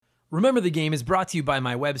Remember the Game is brought to you by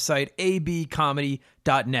my website,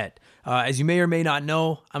 abcomedy.net. As you may or may not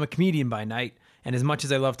know, I'm a comedian by night, and as much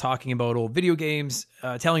as I love talking about old video games,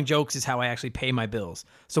 telling jokes is how I actually pay my bills.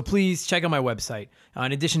 So please check out my website.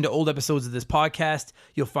 In addition to old episodes of this podcast,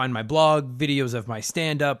 you'll find my blog, videos of my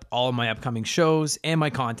stand-up, all of my upcoming shows, and my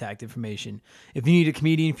contact information. If you need a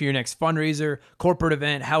comedian for your next fundraiser, corporate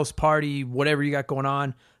event, house party, whatever you got going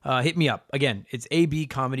on, hit me up. Again, it's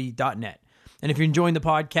abcomedy.net. And if you're enjoying the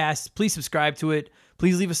podcast, please subscribe to it.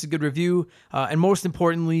 Please leave us a good review. And most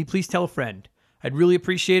importantly, please tell a friend. I'd really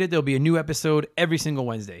appreciate it. There'll be a new episode every single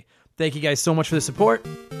Wednesday. Thank you guys so much for the support.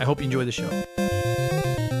 I hope you enjoy the show.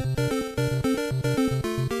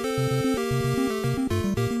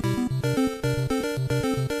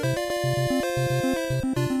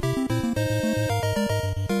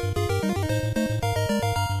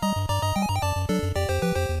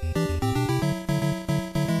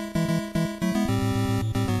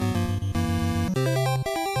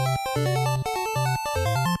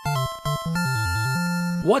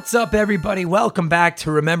 What's up, everybody? Welcome back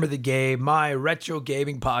to Remember the Game, my retro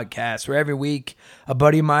gaming podcast, where every week a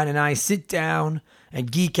buddy of mine and I sit down and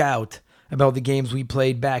geek out about the games we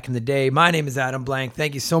played back in the day. My name is Adam Blank.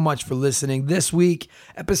 Thank you so much for listening. This week,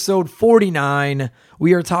 episode 49,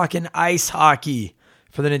 we are talking ice hockey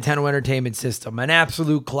for the Nintendo Entertainment System. An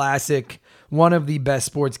absolute classic, one of the best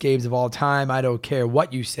sports games of all time. I don't care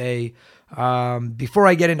what you say. Before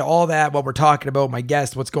I get into all that, what we're talking about, my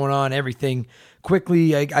guest, what's going on, everything,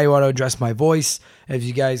 quickly, I want to address my voice. As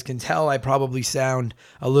you guys can tell, I probably sound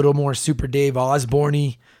a little more Super Dave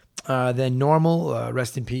Osborne than normal.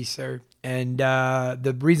 Rest in peace, sir. And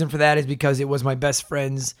the reason for that is because it was my best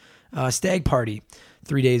friend's stag party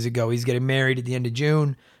 3 days ago. He's getting married at the end of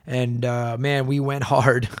June. And man, we went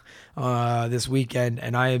hard this weekend,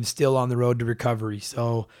 and I am still on the road to recovery.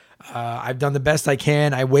 So I've done the best I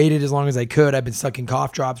can. I waited as long as I could. I've been sucking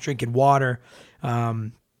cough drops, drinking water.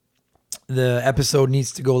 The episode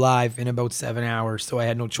needs to go live in about 7 hours, so I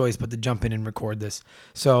had no choice but to jump in and record this.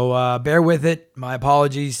 So bear with it. My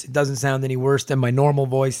apologies. It doesn't sound any worse than my normal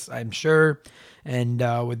voice, I'm sure. And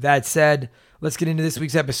with that said, let's get into this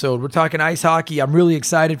week's episode. We're talking ice hockey. I'm really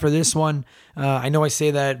excited for this one. I know I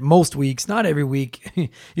say that most weeks, not every week.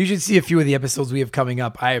 You should see a few of the episodes we have coming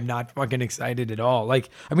up. I am not fucking excited at all.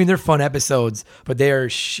 They're fun episodes, but they are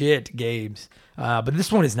shit games. But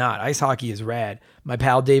this one is not. Ice hockey is rad. My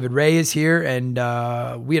pal David Ray is here, and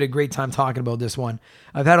we had a great time talking about this one.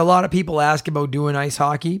 I've had a lot of people ask about doing ice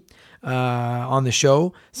hockey on the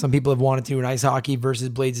show. Some people have wanted to do an ice hockey versus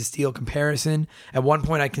Blades of Steel comparison. At one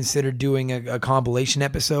point, I considered doing a compilation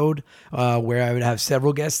episode where I would have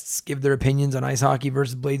several guests give their opinions on ice hockey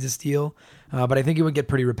versus Blades of Steel. But I think it would get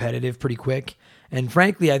pretty repetitive pretty quick. And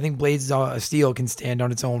frankly, I think Blades of Steel can stand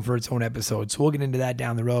on its own for its own episode. So we'll get into that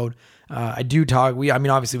down the road.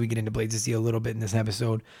 Obviously we get into Blades of Steel a little bit in this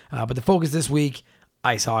episode. But the focus this week,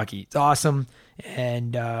 ice hockey. It's awesome.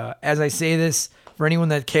 And as I say this, for anyone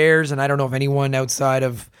that cares, and I don't know if anyone outside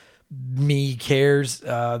of me cares,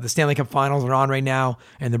 the Stanley Cup Finals are on right now,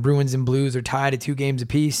 and the Bruins and Blues are tied at 2 games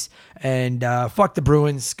apiece. And fuck the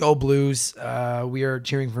Bruins, go Blues. We are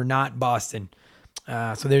cheering for not Boston.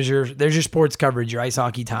 So there's your sports coverage, your ice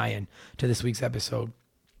hockey tie-in to this week's episode.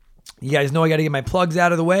 You guys know I got to get my plugs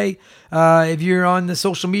out of the way. If you're on the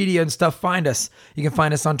social media and stuff, find us. You can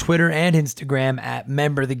find us on Twitter and Instagram at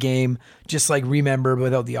Member the Game, just like Remember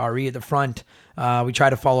without the RE at the front. We try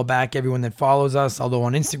to follow back everyone that follows us, although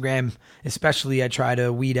on Instagram especially I try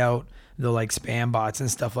to weed out the spam bots and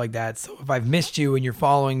stuff like that. So if I've missed you and you're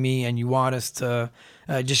following me and you want us to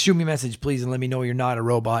just shoot me a message, please, and let me know you're not a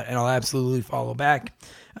robot, and I'll absolutely follow back.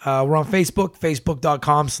 We're on Facebook,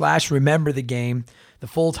 facebook.com/rememberthegame, the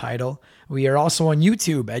full title. We are also on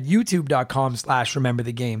YouTube at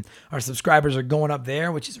youtube.com/rememberthegame. Our subscribers are going up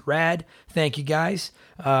there, which is rad. Thank you guys.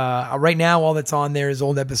 Right now, all that's on there is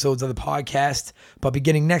old episodes of the podcast. But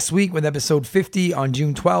beginning next week with episode 50 on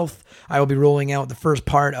June 12th, I will be rolling out the first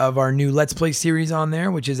part of our new Let's Play series on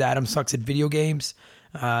there, which is Adam Sucks at Video Games.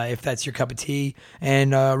 If that's your cup of tea,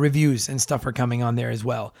 and reviews and stuff are coming on there as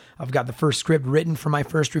well. I've got the first script written for my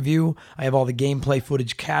first review. I have all the gameplay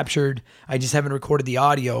footage captured. I just haven't recorded the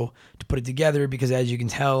audio to put it together because, as you can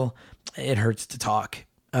tell, it hurts to talk.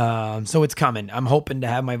 So it's coming. I'm hoping to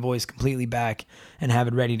have my voice completely back and have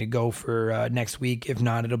it ready to go for next week. If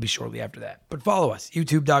not, it'll be shortly after that. But follow us,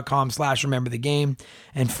 youtube.com/rememberthegame.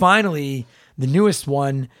 And finally, the newest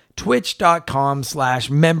one,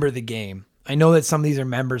 twitch.com/memberthegame. I know that some of these are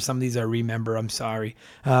members, some of these are remember. I'm sorry.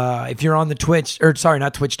 If you're on the Twitch, or sorry,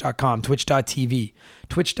 not twitch.com, twitch.tv,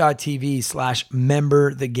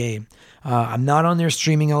 twitch.tv/memberthegame. I'm not on there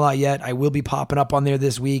streaming a lot yet. I will be popping up on there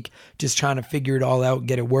this week, just trying to figure it all out,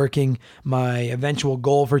 get it working. My eventual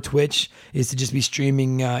goal for Twitch is to just be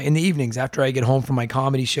streaming in the evenings after I get home from my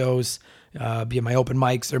comedy shows, be it my open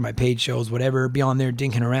mics or my paid shows, whatever, be on there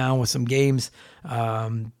dinking around with some games.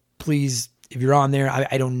 Please, if you're on there,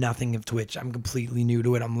 I know nothing of Twitch. I'm completely new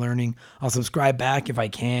to it. I'm learning. I'll subscribe back if I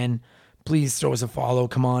can. Please throw us a follow.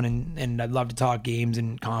 Come on, and I'd love to talk games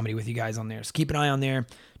and comedy with you guys on there. So keep an eye on there,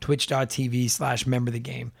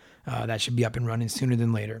 twitch.tv/memberthegame. That should be up and running sooner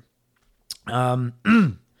than later. Sorry,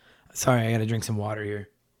 I got to drink some water here.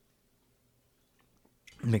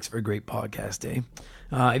 It makes for a great podcast day.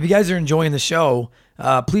 If you guys are enjoying the show,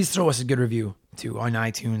 please throw us a good review too on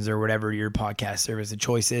iTunes or whatever your podcast service of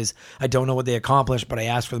choice is. I don't know what they accomplish, but I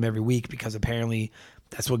ask for them every week because apparently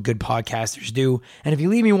that's what good podcasters do. And if you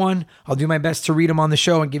leave me one, I'll do my best to read them on the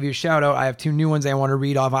show and give you a shout out. I have 2 new ones I want to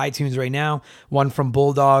read off iTunes right now. One from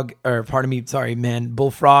Bullfrog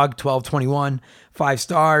 1221, 5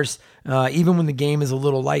 stars. Even when the game is a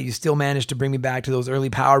little light, you still manage to bring me back to those early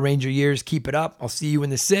Power Ranger years. Keep it up. I'll see you in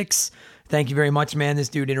the 6. Thank you very much, man. This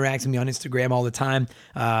dude interacts with me on Instagram all the time.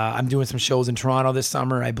 I'm doing some shows in Toronto this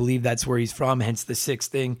summer. I believe that's where he's from, hence the 6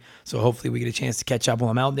 thing. So hopefully we get a chance to catch up while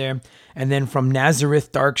I'm out there. And then from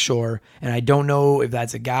Nazareth Darkshore, and I don't know if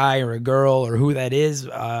that's a guy or a girl or who that is,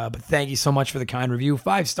 but thank you so much for the kind review.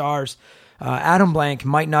 5 stars. Adam Blank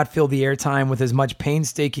might not fill the airtime with as much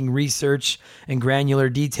painstaking research and granular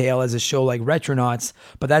detail as a show like Retronauts,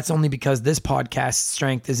 but that's only because this podcast's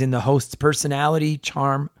strength is in the host's personality,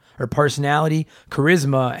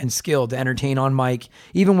 charisma, and skill to entertain on mic,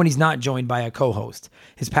 even when he's not joined by a co-host.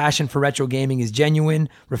 His passion for retro gaming is genuine,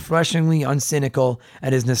 refreshingly uncynical,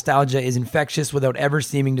 and his nostalgia is infectious without ever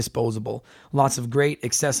seeming disposable. Lots of great,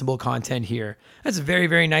 accessible content here. That's a very,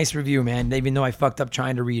 very nice review, man, even though I fucked up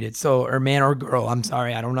trying to read it. So, or man or girl, I'm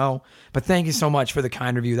sorry, I don't know. But thank you so much for the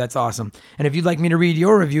kind review. That's awesome. And if you'd like me to read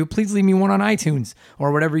your review, please leave me one on iTunes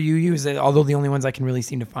or whatever you use, although the only ones I can really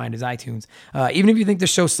seem to find is iTunes. Even if you think the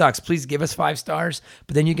show sucks, please give us 5 stars,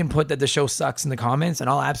 but then you can put that the show sucks in the comments, and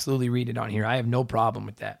I'll absolutely read it on here. I have no problem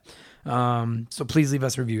with that. So please leave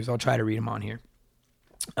us reviews. I'll try to read them on here.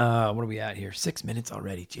 What are we at here? 6 minutes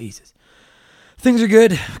already. Jesus. Things are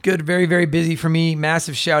good. Good. Very, very busy for me.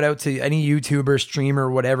 Massive shout out to any YouTuber, streamer,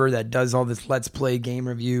 whatever that does all this Let's Play game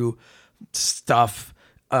review stuff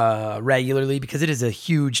regularly, because it is a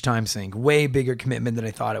huge time sink, way bigger commitment than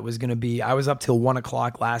I thought it was going to be. I was up till 1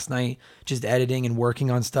 o'clock last night, just editing and working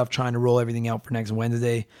on stuff, trying to roll everything out for next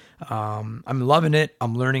Wednesday. I'm loving it.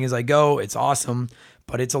 I'm learning as I go. It's awesome,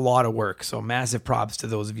 but it's a lot of work. So massive props to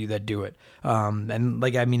those of you that do it. And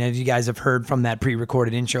as you guys have heard from that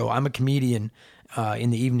pre-recorded intro, I'm a comedian in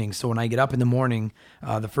the evening. So when I get up in the morning,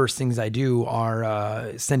 the first things I do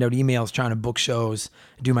are send out emails trying to book shows,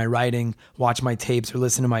 do my writing, watch my tapes, or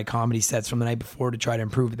listen to my comedy sets from the night before to try to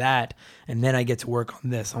improve that. And then I get to work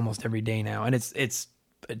on this almost every day now. And it's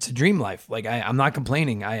a dream life. Like I'm not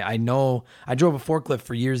complaining. I know I drove a forklift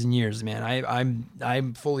for years and years, man.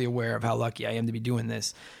 I'm fully aware of how lucky I am to be doing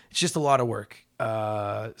this. It's just a lot of work.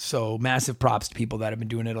 So massive props to people that have been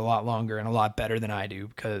doing it a lot longer and a lot better than I do,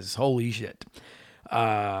 because holy shit.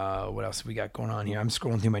 What else have we got going on here? I'm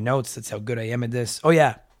scrolling through my notes. That's how good I am at this. Oh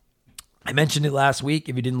yeah. I mentioned it last week.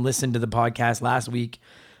 If you didn't listen to the podcast last week,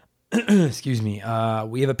 excuse me,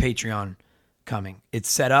 we have a Patreon coming. It's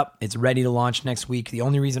set up. It's ready to launch next week. The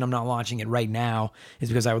only reason I'm not launching it right now is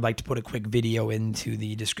because I would like to put a quick video into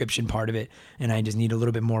the description part of it, and I just need a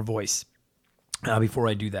little bit more voice before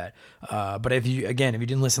I do that. But if you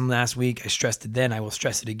didn't listen last week, I stressed it then. I will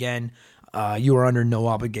stress it again. You are under no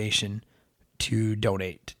obligation to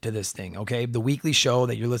donate to this thing, okay? The weekly show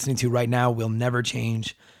that you're listening to right now will never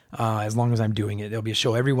change as long as I'm doing it. There'll be a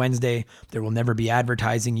show every Wednesday. There will never be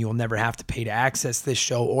advertising. You will never have to pay to access this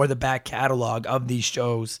show or the back catalog of these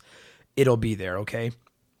shows. It'll be there, okay?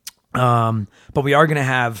 But we are going to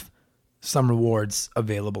have some rewards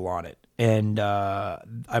available on it. And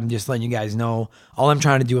I'm just letting you guys know, all I'm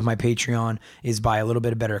trying to do with my Patreon is buy a little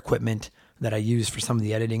bit of better equipment that I use for some of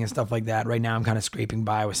the editing and stuff like that. Right now, I'm kind of scraping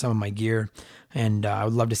by with some of my gear, and I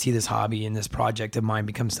would love to see this hobby and this project of mine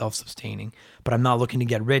become self-sustaining. But I'm not looking to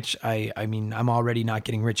get rich. I mean, I'm already not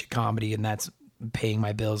getting rich at comedy, and that's paying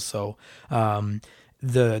my bills. So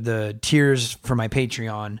the tiers for my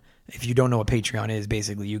Patreon, if you don't know what Patreon is,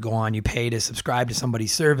 basically you go on, you pay to subscribe to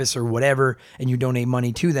somebody's service or whatever, and you donate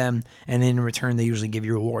money to them, and then in return they usually give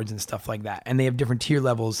you rewards and stuff like that. And they have different tier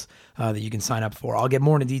levels that you can sign up for. I'll get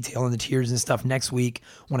more into detail on the tiers and stuff next week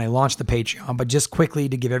when I launch the Patreon, but just quickly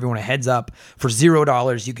to give everyone a heads up, for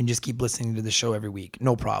 $0 you can just keep listening to the show every week,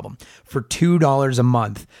 no problem. For $2 a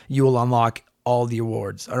month, you will unlock all the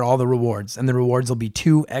rewards, and the rewards will be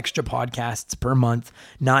 2 extra podcasts per month,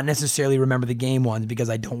 not necessarily Remember the Game ones, because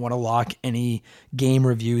I don't want to lock any game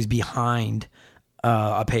reviews behind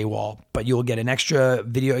a paywall, but you'll get an extra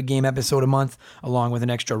video game episode a month along with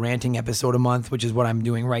an extra ranting episode a month, which is what I'm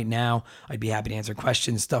doing right now. I'd be happy to answer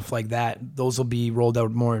questions, stuff like that. Those will be rolled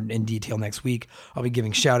out more in detail next week. I'll be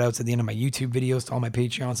giving shout outs at the end of my YouTube videos to all my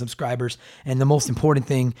Patreon subscribers. And the most important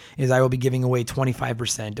thing is I will be giving away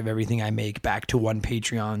 25% of everything I make back to one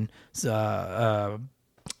Patreon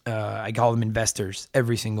I call them investors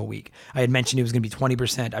every single week. I had mentioned it was going to be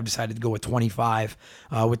 20%. I've decided to go with 25,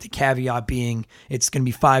 with the caveat being it's going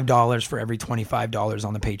to be $5 for every $25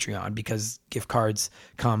 on the Patreon, because gift cards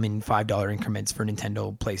come in $5 increments for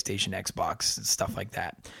Nintendo, PlayStation, Xbox, stuff like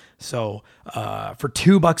that. So for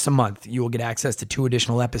 $2 a month, you will get access to 2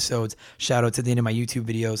 additional episodes, shout outs at the end of my YouTube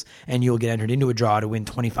videos, and you'll get entered into a draw to win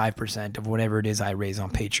 25% of whatever it is I raise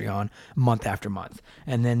on Patreon month after month.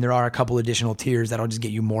 And then there are a couple additional tiers that'll just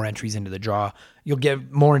get you more entries into the draw. You'll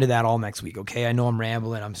get more into that all next week, okay? I know I'm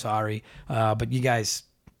rambling, I'm sorry. But you guys,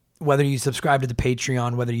 whether you subscribe to the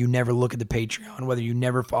Patreon, whether you never look at the Patreon, whether you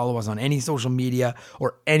never follow us on any social media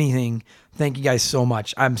or anything, thank you guys so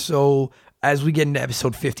much. As we get into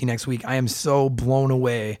episode 50 next week, I am so blown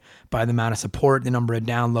away by the amount of support, the number of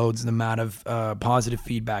downloads, and the amount of positive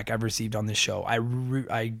feedback I've received on this show.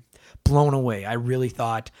 I blown away. I really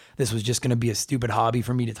thought this was just going to be a stupid hobby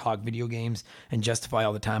for me to talk video games and justify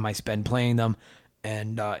all the time I spend playing them.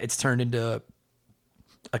 And it's turned into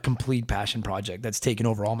a complete passion project that's taken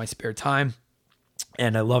over all my spare time.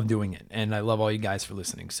 And I love doing it. And I love all you guys for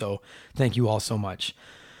listening. So thank you all so much.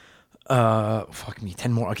 10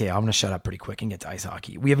 more. Okay, I'm going to shut up pretty quick and get to ice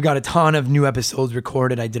hockey. We have got a ton of new episodes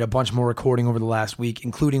recorded. I did a bunch more recording over the last week,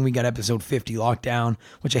 including we got episode 50 locked down,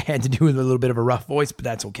 which I had to do with a little bit of a rough voice, but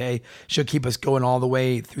that's okay. Should keep us going all the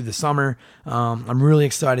way through the summer. I'm really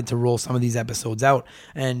excited to roll some of these episodes out.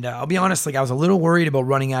 And I'll be honest, I was a little worried about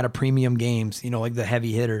running out of premium games, like the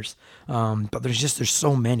heavy hitters. But there's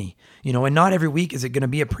so many, and not every week is it going to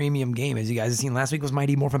be a premium game. As you guys have seen, last week was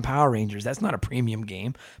Mighty Morphin Power Rangers. That's not a premium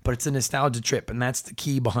game, but it's a nostalgia trip, and that's the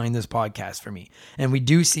key behind this podcast for me. And we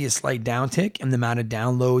do see a slight downtick in the amount of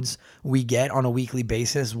downloads we get on a weekly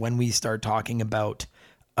basis when we start talking about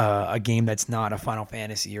a game that's not a Final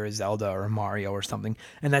Fantasy or a Zelda or a Mario or something.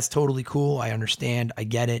 And that's totally cool. I understand. I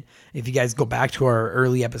get it. If you guys go back to our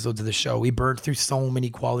early episodes of the show, we burned through so many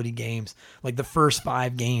quality games, like the first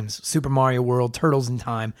 5 games, Super Mario World, Turtles in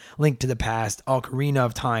Time, Link to the Past, Ocarina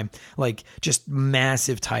of Time, just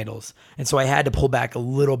massive titles. And so I had to pull back a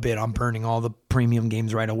little bit on burning all the premium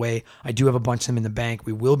games right away. I do have a bunch of them in the bank.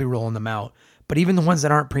 We will be rolling them out. But even the ones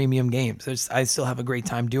that aren't premium games, I still have a great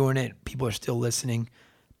time doing it. People are still listening.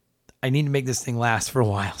 I need to make this thing last for a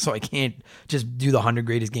while, so I can't just do the 100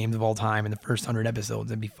 greatest games of all time in the first 100 episodes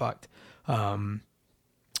and be fucked.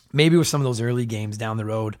 Maybe with some of those early games down the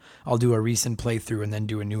road, I'll do a recent playthrough and then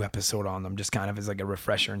do a new episode on them, just kind of as a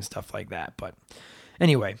refresher and stuff like that. But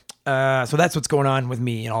anyway, so that's what's going on with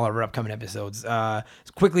me in all of our upcoming episodes.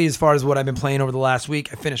 Quickly, as far as what I've been playing over the last week,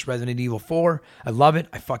 I finished Resident Evil 4. I love it.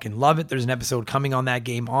 I fucking love it. There's an episode coming on that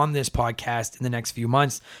game on this podcast in the next few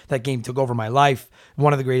months. That game took over my life.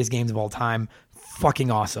 One of the greatest games of all time.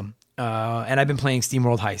 Fucking awesome. And I've been playing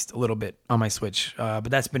SteamWorld Heist a little bit on my Switch. But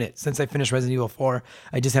that's been it. Since I finished Resident Evil 4,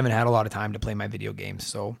 I just haven't had a lot of time to play my video games.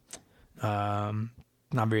 So,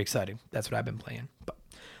 not very exciting. That's what I've been playing. But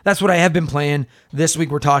that's what I have been playing. This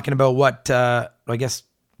week we're talking about what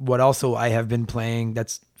also I have been playing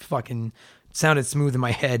that's fucking sounded smooth in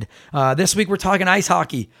my head. This week we're talking ice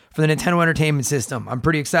hockey for the Nintendo Entertainment System. I'm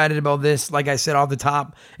pretty excited about this. Like I said off the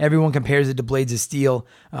top, everyone compares it to Blades of Steel.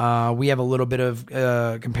 We have a little bit of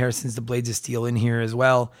comparisons to Blades of Steel in here as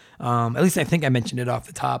well. At least I think I mentioned it off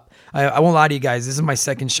the top. I won't lie to you guys. This is my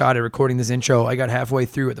second shot at recording this intro. I got halfway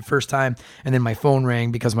through it the first time, and then my phone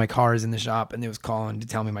rang because my car is in the shop, and it was calling to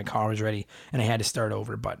tell me my car was ready, and I had to start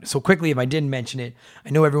over. But so quickly, if I didn't mention it, I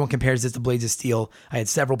know everyone compares this to Blades of Steel. I had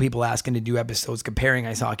several people asking to do episodes comparing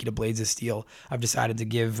ice hockey to Blades of Steel. I've decided to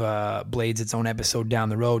give Blades its own episode down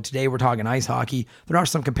the road. Today we're talking ice hockey. There are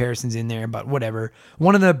some comparisons in there, but whatever.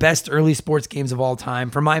 One of the best early sports games of all time.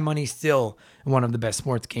 For my money, still one of the best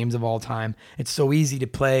sports games of all time. It's so easy to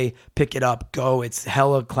play, pick it up, go. It's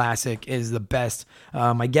hella classic. It is the best.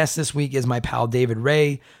 My guest this week is my pal David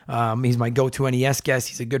Ray. He's my go-to NES guest.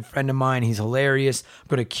 He's a good friend of mine. He's hilarious. I'm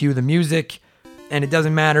going to cue the music. And it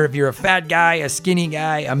doesn't matter if you're a fat guy, a skinny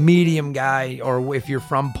guy, a medium guy, or if you're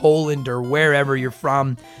from Poland or wherever you're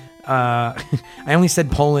from. I only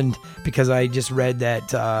said Poland because I just read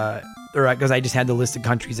that because I just had the list of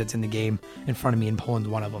countries that's in the game in front of me, and Poland's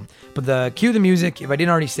one of them. But cue the music. If I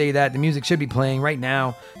didn't already say that, the music should be playing right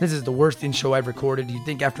now. This is the worst intro I've recorded. You'd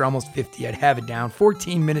think after almost 50, I'd have it down.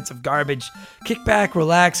 14 minutes of garbage. Kick back,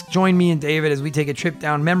 relax, join me and David as we take a trip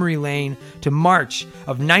down memory lane to March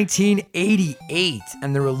of 1988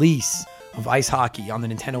 and the release of Ice Hockey on the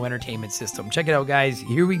Nintendo Entertainment System. Check it out, guys.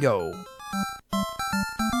 Here we go.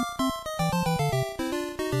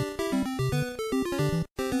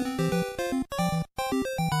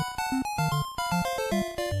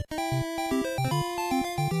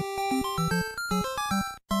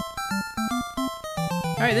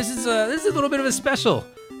 All right, this is a little bit of a special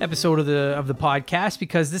episode of the podcast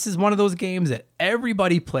because this is one of those games that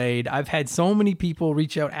everybody played. I've had so many people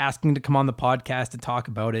reach out asking to come on the podcast to talk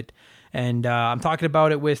about it, and I'm talking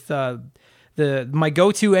about it with my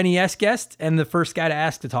go-to NES guest and the first guy to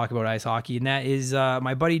ask to talk about ice hockey, and that is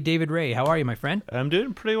my buddy David Ray. How are you, my friend? I'm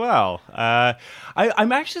doing pretty well.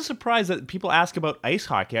 I'm actually surprised that people ask about ice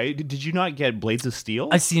hockey. Did you not get Blades of Steel?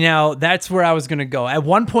 I see. Now that's where I was going to go. At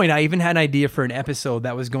one point, I even had an idea for an episode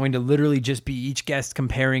that was going to literally just be each guest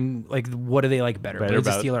comparing, like, what do they like better Blades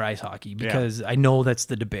of Steel or ice hockey? Because I know that's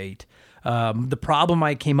the debate. The problem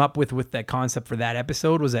I came up with that concept for that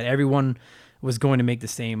episode was that everyone was going to make the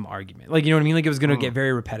same argument. Like, you know what I mean? Like, it was going to get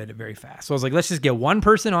very repetitive very fast. So I was like, let's just get one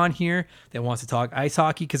person on here that wants to talk ice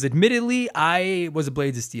hockey. Because admittedly, I was a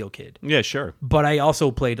Blades of Steel kid. Yeah, sure. But I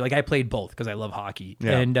also played both because I love hockey.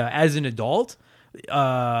 Yeah. And as an adult,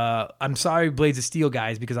 I'm sorry, Blades of Steel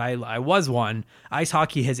guys, because I was one. Ice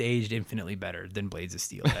hockey has aged infinitely better than Blades of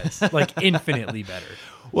Steel has. Like, infinitely better.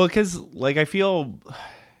 Well, because, like, I feel...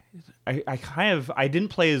 I didn't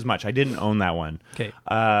play as much. I didn't own that one. Okay.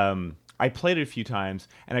 I played it a few times,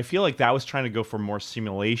 and I feel like that was trying to go for more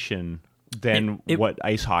simulation than what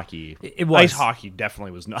ice hockey. It was. Ice hockey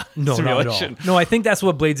definitely was not simulation. Not at all. No, I think that's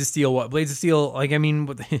what Blades of Steel was. Blades of Steel, like, I mean,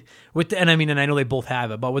 and I know they both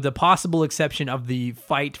have it, but with the possible exception of the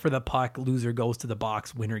fight for the puck, loser goes to the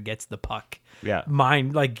box, winner gets the puck. Yeah.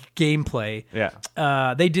 Gameplay.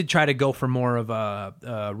 Yeah. They did try to go for more of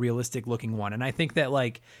a realistic looking one. And I think that,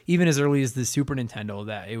 like, even as early as the Super Nintendo,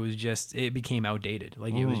 that it became outdated.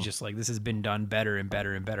 Like, it was just like, this has been done better and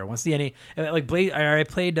better and better. Once the I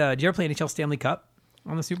played, did you ever play NHL Stanley Cup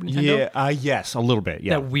on the Super Nintendo? Yeah, yes, a little bit,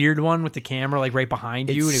 yeah. That weird one with the camera, like, right behind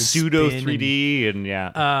you. And it was pseudo 3D, and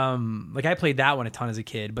yeah. Like, I played that one a ton as a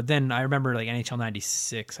kid, but then I remember, like, NHL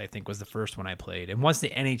 96, I think, was the first one I played. And once the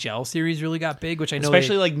NHL series really got big, which I know...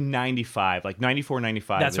 Especially, like, 95, like 94,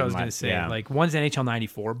 95. That's what I was going to say. Yeah. Like, once NHL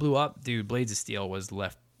 94 blew up, dude, Blades of Steel was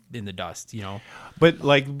left in the dust, you know? But,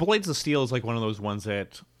 like, Blades of Steel is, like, one of those ones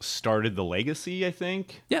that started the legacy, I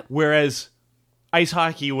think. Yep. Whereas... ice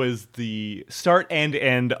hockey was the start and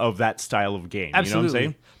end of that style of game. Absolutely. You know what I'm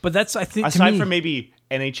saying? But that's, I think, aside from maybe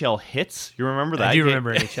NHL Hits, you remember that? I do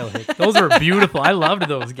remember NHL Hits. Those were beautiful. I loved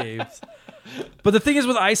those games. But the thing is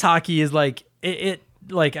with ice hockey is, like,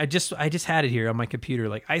 like, I just had it here on my computer.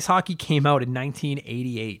 Like, ice hockey came out in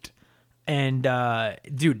 1988. And,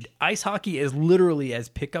 dude, ice hockey is literally as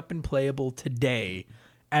pick up and playable today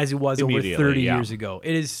as it was over 30 years ago.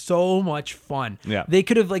 It is so much fun. Yeah. They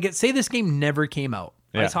could have, like, say this game never came out.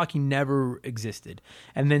 Yeah. Ice hockey never existed.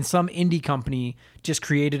 And then some indie company just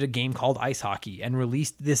created a game called Ice Hockey and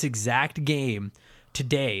released this exact game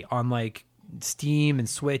today on, like, Steam and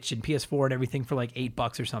Switch and PS4 and everything for like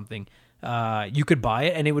 $8 or something. You could buy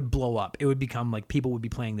it and it would blow up. It would become like people would be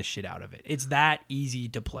playing the shit out of it. It's that easy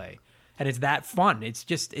to play. And it's that fun. It's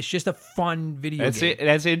just a fun video game.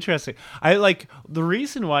 That's interesting. I like the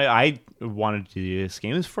reason why I wanted to do this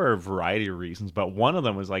game is for a variety of reasons, but one of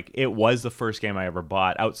them was like it was the first game I ever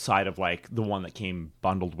bought outside of like the one that came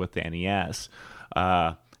bundled with the NES.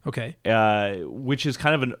 Okay. Which is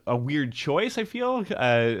kind of a weird choice, I feel.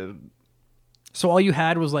 So all you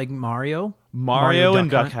had was like Mario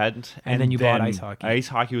and Duck Hunt, and then you bought Ice Hockey. Ice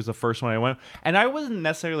Hockey was the first one I went, and I wasn't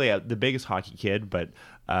necessarily the biggest hockey kid, but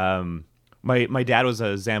my dad was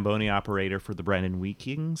a Zamboni operator for the Brandon Wheat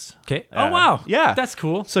Kings. Okay. Oh wow. Yeah, that's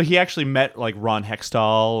cool. So he actually met like Ron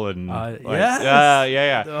Hextall and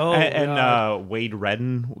yes. Oh, and Wade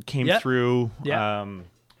Redden came through. Yeah.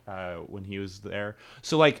 When he was there,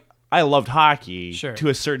 so like I loved hockey to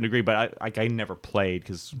a certain degree, but I never played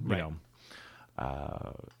because you know.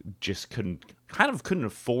 Just couldn't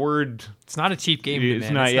afford. It's not a cheap game, man. It's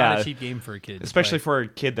not a cheap game for a kid, especially for a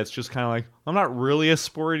kid that's just kind of like, I'm not really a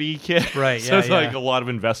sporty kid, right? So it's like a lot of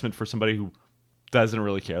investment for somebody who doesn't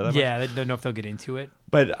really care that much. Yeah, they don't know if they'll get into it.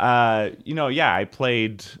 But I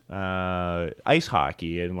played ice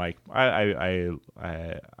hockey, and like I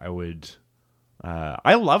would.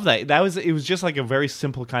 I love that. It was just like a very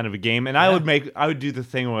simple kind of a game, and I would do the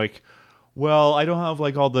thing where, like. well, I don't have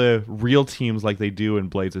like all the real teams like they do in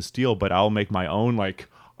Blades of Steel, but I'll make my own. Like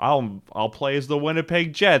I'll play as the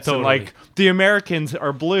Winnipeg Jets, and Totally. like the Americans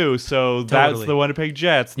are blue, so that's Totally. the Winnipeg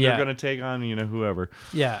Jets. Yeah. They're gonna take on whoever.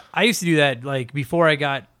 Yeah, I used to do that like before I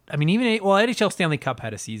got. I mean, even NHL Stanley Cup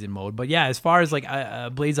had a season mode, but yeah, as far as like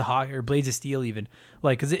Blades of Hockey or Blades of Steel, even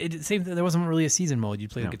like because same there wasn't really a season mode. You'd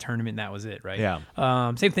play like a tournament, and that was it, right?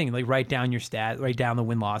 Yeah. Same thing. Like write down your stats, write down the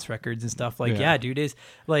win loss records and stuff. Like Yeah. dude, is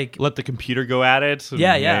like Let the computer go at it. and-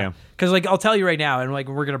 yeah. Because like I'll tell you right now, and like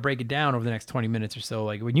we're gonna break it down over the next 20 minutes or so.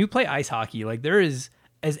 Like when you play ice hockey, like there is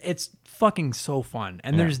as it's fucking so fun,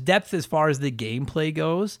 and there's depth as far as the gameplay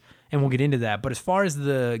goes, and we'll get into that. But as far as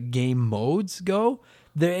the game modes go,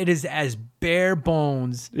 it is as bare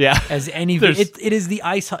bones Yeah. as any. There's- It is the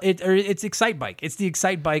ice. It's Excite Bike. It's the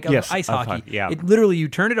Excite Bike of Yes, ice of hockey. hockey, yeah. It literally you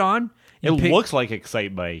turn it on. It you pick- looks like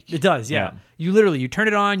Excite Bike. It does, yeah. Yeah. You turn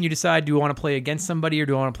it on, you decide, do I want to play against somebody or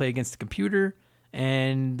do I want to play against the computer?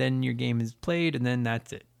 And then your game is played, and then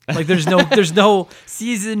that's it. Like there's no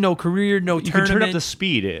season, no career, no You can tournament. turn up the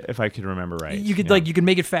speed if I can remember right. You could Yeah. you can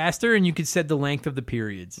make it faster, and you could set the length of the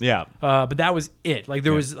periods. Yeah. But that was it. Like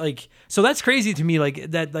there was like so that's crazy to me.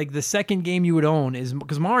 Like that like the second game you would own is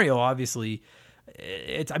because Mario obviously.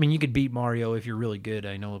 I mean you could beat Mario if you're really good.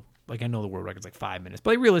 I know the world record's like 5 minutes,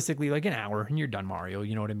 but like realistically, like an hour and you're done Mario.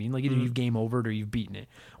 You know what I mean? Like either you've game overed or you've beaten it.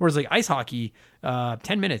 Whereas like ice hockey,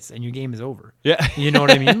 10 minutes and your game is over. Yeah. You know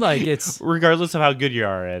what I mean? Like it's regardless of how good you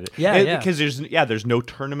are at it. Yeah. Because there's no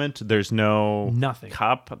tournament, there's no Nothing.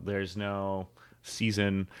 cup, there's no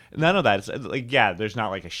season, none of that. It's like there's not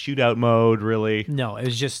like a shootout mode really. no, it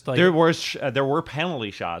was just like There were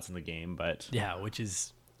penalty shots in the game, but yeah, which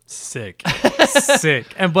is sick,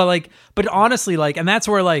 sick. But honestly, like, and that's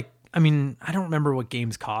where like. I mean, I don't remember what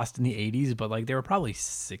games cost in the 80s, but like they were probably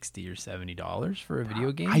 $60 or $70 for a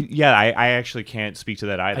video game. I actually can't speak to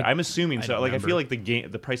that either. I'm assuming I so. don't Like I feel remember.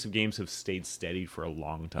 like the price of games have stayed steady for a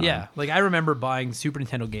long time. Yeah, like I remember buying Super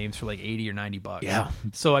Nintendo games for like $80 or $90. Yeah.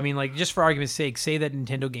 So I mean, like just for argument's sake, say that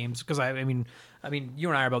Nintendo games because I mean, you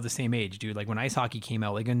and I are about the same age, dude. Like when ice hockey came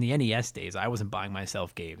out, like in the NES days, I wasn't buying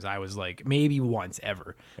myself games. I was like maybe once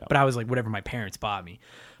ever, but I was like whatever my parents bought me.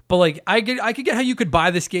 But like I could get how you could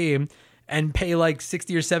buy this game and pay like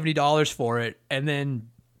 $60 or $70 for it, and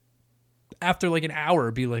after like an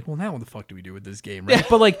hour be like, well, now what the fuck do we do with this game, right?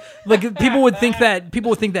 But like people would think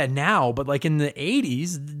that now, but like in the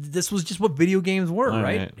 80s, this was just what video games were, right?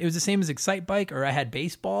 Right. It was the same as Excite Bike, or I had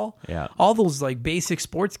baseball. Yeah. All those like basic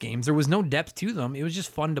sports games, there was no depth to them. It was just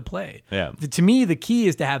fun to play. Yeah. To me, the key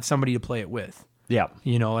is to have somebody to play it with. Yeah.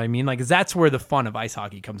 You know what I mean? Like, 'cause that's where the fun of ice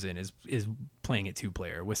hockey comes in is playing it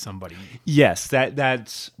 2-player with somebody. Yes,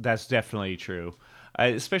 that's definitely true.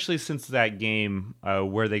 Especially since that game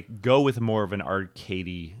where they go with more of an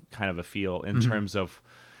arcadey kind of a feel in terms of,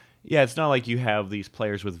 it's not like you have these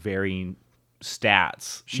players with varying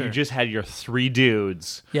stats. Sure. You just had your three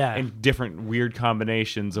dudes, Yeah. and different weird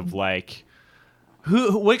combinations of like,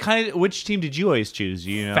 which team did you always choose?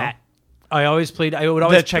 You know, Fat. I always played. I would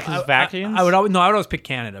always Czechoslovakians? I would always pick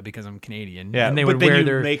Canada because I'm Canadian. Yeah, and they but would then wear you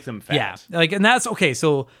their make them fat. Yeah, like, and that's okay.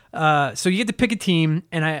 So you get to pick a team,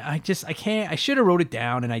 and I can't. I should have wrote it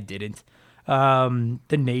down, and I didn't.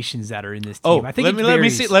 The nations that are in this team. I think let me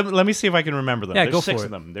see. Let me see if I can remember them. Yeah, There's go six for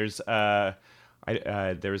of it. them.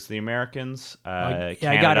 There's the Americans. I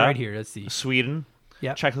Canada, got it right here. Let's see. Sweden,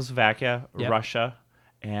 Yep. Czechoslovakia, Yep. Russia,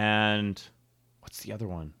 and what's the other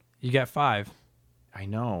one? You got 5. I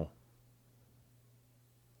know.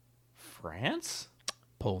 France?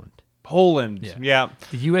 Poland. Poland. Yeah.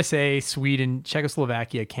 The USA, Sweden,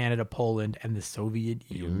 Czechoslovakia, Canada, Poland, and the Soviet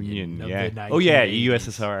Union. Of Yeah. the Oh yeah, 1980s.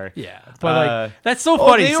 USSR. Yeah, but like that's so Oh,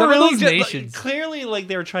 funny. they Some were of really those just, nations. clearly, like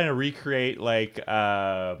they were trying to recreate, like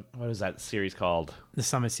what is that series called? The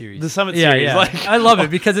Summit Series. The Summit Yeah, Series. yeah. Like, I love it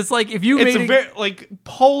because it's like if you it's made a very like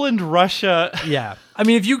Poland, Russia. yeah. I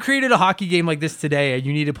mean, if you created a hockey game like this today and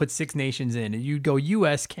you need to put 6 nations in, and you'd go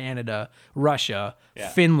U.S., Canada, Russia, Yeah.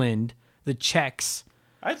 Finland, the Czechs,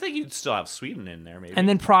 I think you'd still have Sweden in there, maybe. and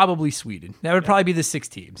then probably Sweden. That would probably be the 6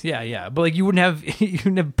 teams. Yeah, yeah. But like you wouldn't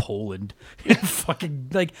have Poland. Fucking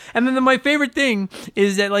like, and then my favorite thing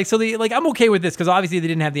is that like, so they like, I'm okay with this because obviously they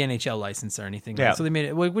didn't have the NHL license or anything. Right? Yeah. So they made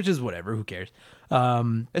it, which is whatever. Who cares?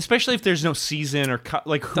 especially if there's no season or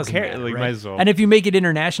like who Doesn't cares? matter, Like right? might as well. And if you make it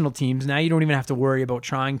international teams, now you don't even have to worry about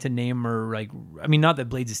trying to name or like, I mean, not that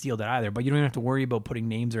Blades of Steel did either, but you don't even have to worry about putting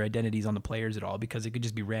names or identities on the players at all because it could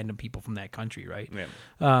just be random people from that country, right?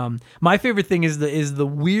 Yeah. My favorite thing is the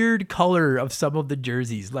weird color of some of the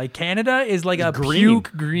jerseys. Like Canada is like a green.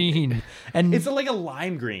 puke green, and It's like a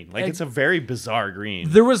lime green. Like it's a very bizarre green.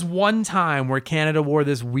 there was one time where Canada wore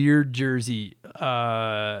this weird jersey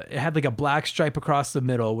it had like a black stripe across the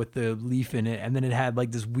middle with the leaf in it, and then it had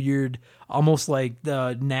like this weird, almost like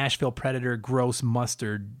the Nashville Predator gross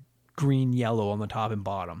mustard green yellow on the top and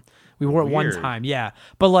bottom. We wore it one Weird. time, yeah,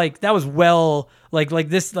 but like that was like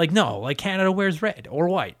this, like no, like Canada wears red or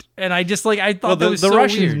white, and I just like I thought that was the so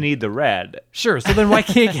Russians weird. need the red. Sure, so then why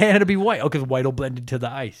can't Canada be white? Oh, because white will blend into the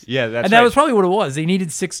ice. Yeah, that's and that right. was probably what it was. They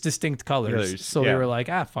needed 6 distinct colors, Colors, so they yeah. were like,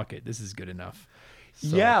 fuck it, this is good enough.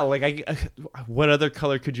 So, Yeah, like what other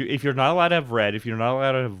color could you? If you're not allowed to have red, if you're not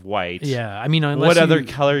allowed to have white, yeah. I mean, unless what other you-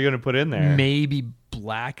 color are you going to put in there? maybe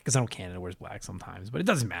black, because I know Canada wears black sometimes, but it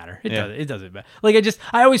doesn't matter. Yeah. It doesn't matter. Like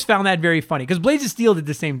I always found that very funny because Blades of Steel did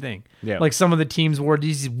the same thing. Yeah. Like some of the teams wore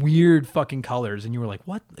these weird fucking colors, and you were like,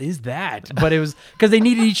 "What is that?" But it was because they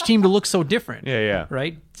needed each team to look so different. Yeah.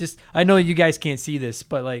 Right. Just I know you guys can't see this,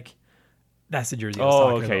 but like that's the jersey. I was Oh,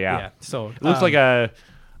 talking okay, about. yeah. So It looks like a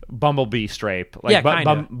bumblebee stripe, like Yeah,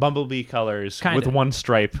 kinda. bumblebee colors Kinda. with one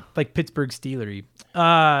stripe. like Pittsburgh Steelery.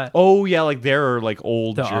 Oh yeah, like they're like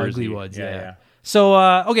old The jersey. ugly ones, yeah. So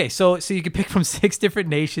okay, so you could pick from 6 different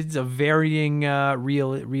nations of varying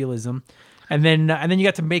realism, and then you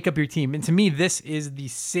got to make up your team. And to me, this is the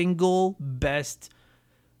single best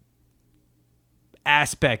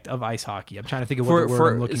aspect of ice hockey. I'm trying to think of what the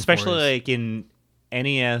word I'm looking especially for is. like in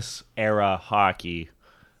NES era hockey,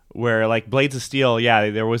 where like Blades of Steel, yeah,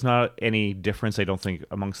 there was not any difference. I don't think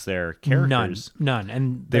amongst their characters. None,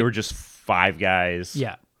 and They like, were just 5 guys.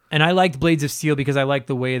 yeah. And I liked Blades of Steel because I liked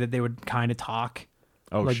the way that they would kind of talk.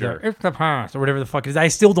 Oh like sure. it's the pass or whatever the fuck it is. I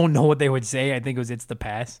still don't know what they would say. I think it was it's the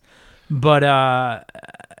pass. But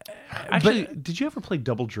Actually, did you ever play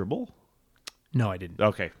Double Dribble? no, I didn't.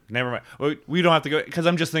 Okay, never mind. We don't have to go because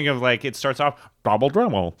I'm just thinking of like it starts off Double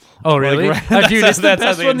Dribble. Oh, really? Like, Dude, it's the that's how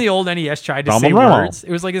best they- when the old NES tried to Double say dribble. words.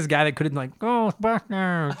 It was like this guy that couldn't like, oh, back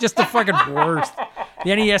now. Just the fucking worst.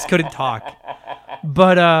 The NES couldn't talk.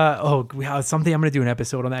 But, we have something, I'm going to do an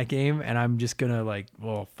episode on that game, and I'm just going to like,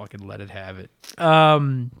 fucking let it have it.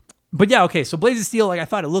 But yeah, okay. So Blades of Steel, like I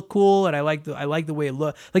thought it looked cool, and I like the way it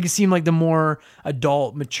looked. Like it seemed like the more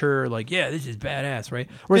adult, mature, like this is badass, right?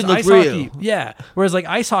 Whereas It looked ice hockey, real. yeah. Whereas like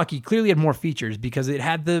ice hockey clearly had more features because it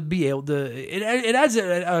had to be able to. It adds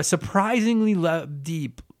a surprisingly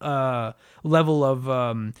deep level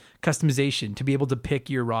of customization to be able to pick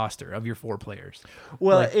your roster of your 4 players.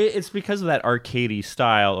 Well, it's because of that arcadey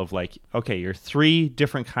style of like, okay, your 3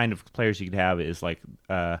 different kind of players you could have is like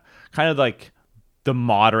kind of like the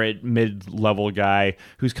moderate mid-level guy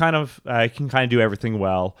who's kind of can kind of do everything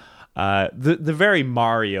well. The very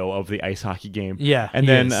Mario of the ice hockey game. Yeah, and he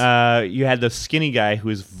then is. you had the skinny guy who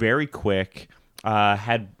was very quick,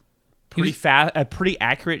 had pretty fast, pretty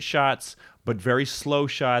accurate shots, but very slow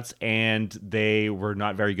shots, and they were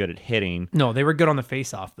not very good at hitting. No, they were good on the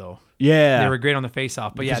face-off though. Yeah, They were great on the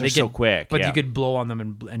face-off, but Because they they're so get quick, But yeah. you could blow on them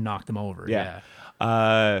and knock them over. Yeah.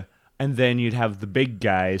 Yeah. And then you'd have the big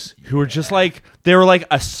guys who were just like they were like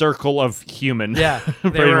a circle of human. Yeah, they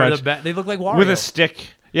pretty were much. They look like Wario. With a stick.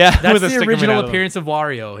 Yeah, That's with a the stick coming out original of them. appearance of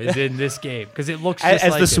Wario is in this game because it looks as just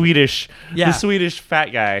like the him. Swedish, Yeah. the Swedish fat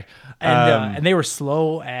guy. And they were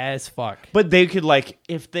slow as fuck. But they could like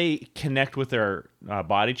if they connect with their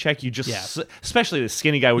body check, you just Yeah. especially the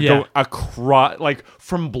skinny guy would Yeah. go across like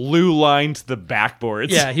from blue line to the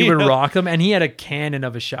backboards. Yeah, he you would know? rock them, and he had a cannon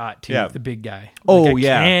of a shot too. Yeah. The big guy. Oh, Like a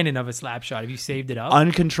yeah. cannon of a slap shot. If you saved it up,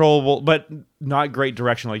 Uncontrollable, but not great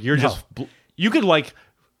direction. Like you're No. just you could like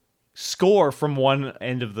score from one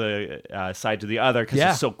end of the side to the other because Yeah.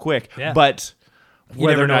 it's so quick. Yeah. But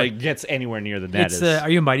whether never or not know. it gets anywhere near the net it's. is. Are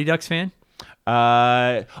you a Mighty Ducks fan?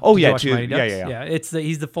 Oh Did you yeah, watch too. Mighty Ducks? Yeah.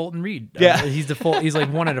 He's the Fulton Reed. Yeah. He's like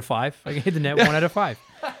 1 out of 5. I can hit the net 1 out of 5.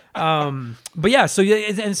 But yeah, so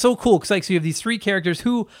it's so cool because like so you have these 3 characters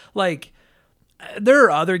who like. There are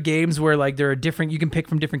other games where like there are different. You can pick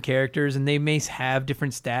from different characters, and they may have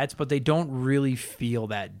different stats, but they don't really feel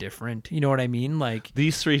that different. You know what I mean? Like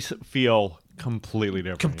These 3 feel completely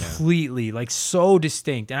different. completely, like so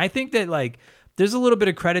distinct. And I think that like there's a little bit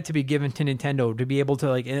of credit to be given to Nintendo to be able to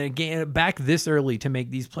like in a game back this early to make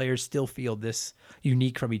these players still feel this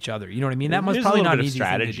unique from each other. You know what I mean? That must There's a probably little not bit an of easy thing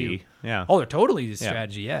to strategy. do. Yeah. Oh, they're totally the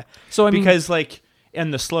strategy. Yeah. So I mean, Because like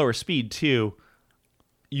and the slower speed too,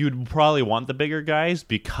 you'd probably want the bigger guys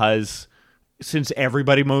because since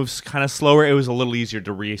everybody moves kind of slower, it was a little easier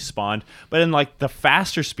to respawn. But in like the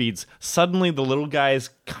faster speeds, suddenly the little guys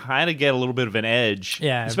kind of get a little bit of an edge.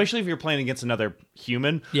 Yeah. Especially if you're playing against another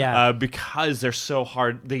human. Yeah. Because they're so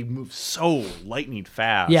hard, they move so lightning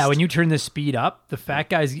fast. yeah, when you turn the speed up, the fat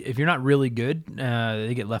guys, if you're not really good,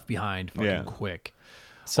 they get left behind fucking Yeah. quick.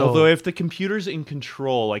 So Although if the computer's in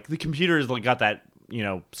control, like the computer's like got that,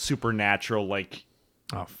 supernatural like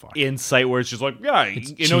Oh fuck. insight where it's just like, yeah,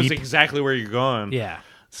 it knows cheap. exactly where you're going. Yeah.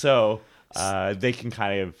 So they can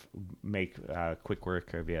kind of make quick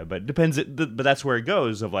work of you, but it depends. But that's where it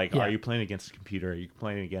goes. Of like, Yeah. are you playing against a computer? Are you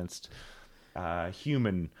playing against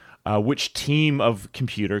human? Which team of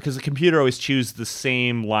computer? Because the computer always choose the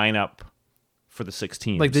same lineup for the 6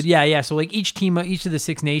 teams. Like yeah. So like each team, each of the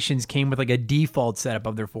 6 nations came with like a default setup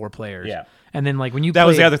of their 4 players. Yeah. And then like when you that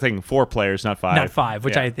was play- the other thing. 4 players, not 5. not 5,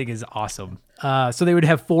 which Yeah. I think is awesome. So they would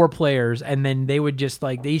have 4 players, and then they would just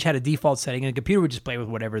like they each had a default setting, and the computer would just play with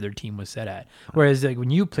whatever their team was set at. Whereas like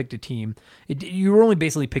when you picked a team, you were only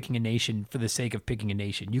basically picking a nation for the sake of picking a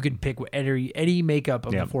nation. You could pick any makeup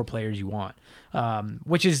of Yeah. the 4 players you want,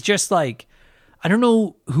 which is just like. I don't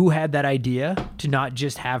know who had that idea to not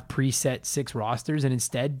just have preset 6 rosters and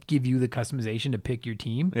instead give you the customization to pick your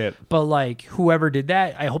team. Yeah. But like whoever did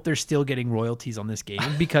that, I hope they're still getting royalties on this game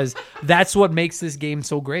because that's what makes this game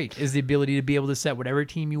so great is the ability to be able to set whatever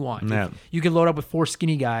team you want. Yeah. You can load up with 4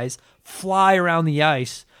 skinny guys, fly around the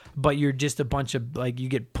ice, but you're just a bunch of like you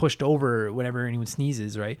get pushed over whenever anyone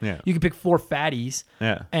sneezes, right? Yeah. You can pick 4 fatties,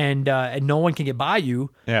 Yeah. and no one can get by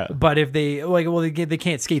you. Yeah. But if they they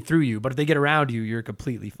can't skate through you, but if they get around you, you're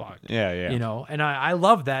completely fucked. Yeah, yeah. You know, and I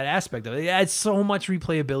love that aspect of it. It adds so much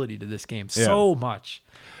replayability to this game, so much.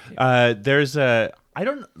 There's a I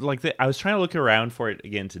don't like I was trying to look around for it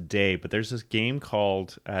again today, but there's this game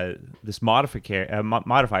called this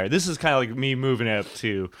modifier. This is kind of like me moving up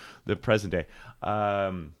to the present day.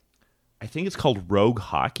 I think it's called Rogue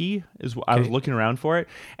Hockey. I was looking around for it,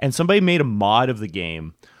 and somebody made a mod of the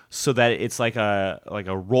game so that it's like a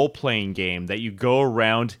role playing game that you go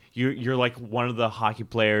around. You're like one of the hockey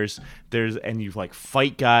players. And you like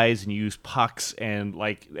fight guys and you use pucks and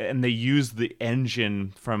they use the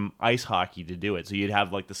engine from ice hockey to do it. So you'd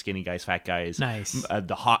have like the skinny guys, fat guys. Nice.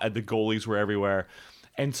 The goalies were everywhere,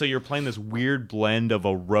 and so you're playing this weird blend of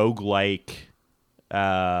a roguelike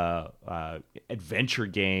adventure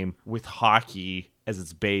game with hockey as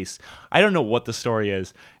its base. I don't know what the story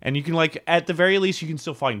is, and you can like at the very least you can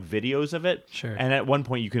still find videos of it. Sure. And at one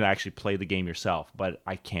point you can actually play the game yourself, but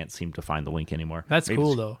I can't seem to find the link anymore. That's Maybe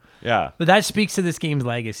cool it's- though. Yeah. But that speaks to this game's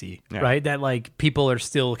legacy, Yeah. right? That like people are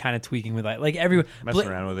still kind of tweaking with like everyone Messing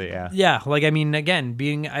around with it, yeah. Yeah, like I mean, again,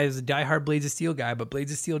 being as a diehard Blades of Steel guy, but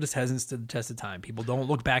Blades of Steel just hasn't stood the test of time. People don't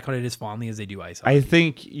look back on it as fondly as they do Ice Hockey. I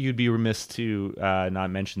think you'd be remiss to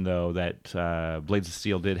not mention though that Blades of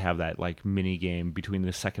Steel did have that like mini game between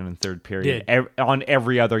the second and third period on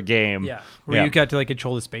every other game. Yeah, where you got to like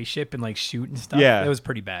control the spaceship and like shoot and stuff. Yeah. It was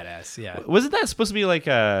pretty badass. Yeah, Wasn't that supposed to be like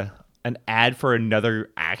an ad for another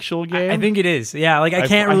actual game? I think it is. Yeah, like I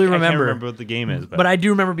can't really I can't remember. remember what the game is, But I do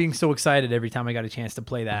remember being so excited every time I got a chance to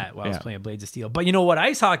play that while I was Yeah. playing Blades of Steel. But you know what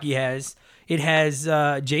Ice Hockey has? It has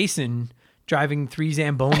Jason driving 3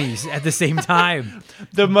 Zambonis at the same time.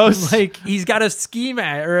 the most Like he's got a ski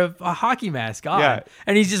mask or a hockey mask on, Yeah.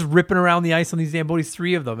 and he's just ripping around the ice on these Zambonis,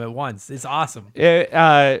 3 of them at once. It's awesome.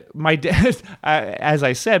 my dad, as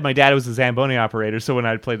I said, my dad was a Zamboni operator. So when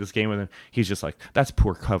I'd play this game with him, he's just like, "That's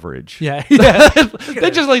poor coverage." Yeah,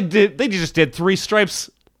 they just did 3 stripes,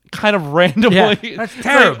 kind of randomly. yeah, that's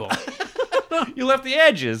terrible. You left the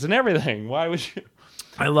edges and everything. Why would you?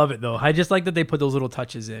 I love it though. I just like that they put those little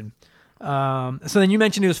touches in. So then you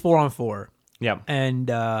mentioned it was 4-on-4. Yeah. And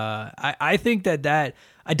I think that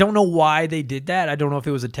I don't know why they did that. I don't know if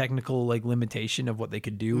it was a technical like limitation of what they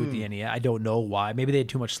could do with the NES. I don't know why. Maybe they had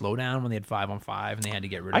too much slowdown when they had 5-on-5 and they had to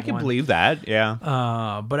get rid of I can one. believe that. Yeah.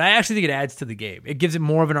 But I actually think it adds to the game. It gives it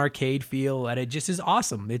more of an arcade feel, and it just is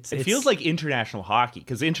awesome. It feels like international hockey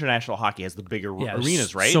because international hockey has the bigger there's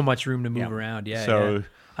arenas, right? So much room to move Yeah. around. Yeah. So- yeah.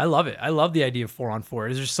 I love it. I love the idea of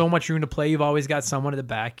 4-on-4. There's so much room to play. You've always got someone at the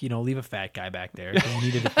back. You know, leave a fat guy back there. You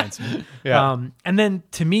need a defenseman. Yeah. And then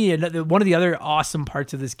to me, one of the other awesome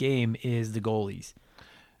parts of this game is the goalies.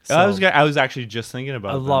 So, I was actually just thinking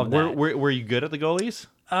about. I love them. that. Were you good at the goalies?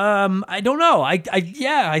 I don't know. I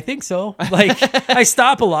think so. Like I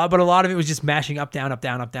stop a lot, but a lot of it was just mashing up, down,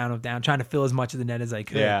 trying to fill as much of the net as I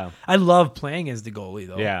could. Yeah. I love playing as the goalie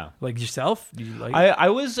though. Yeah. Like yourself? Do you like I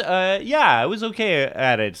was I was okay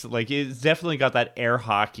at it. Like it's definitely got that air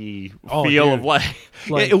hockey feel dude. of like,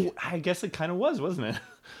 Like- I guess it kind of was, wasn't it?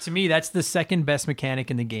 To me, that's the second best mechanic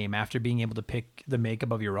in the game after being able to pick the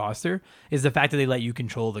makeup of your roster is the fact that they let you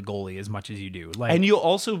control the goalie as much as you do. Like, And you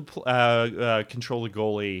also control the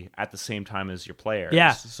goalie at the same time as your players.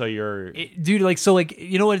 Yeah. So you're dude, like, so like,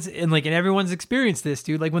 you know what? And everyone's experienced this,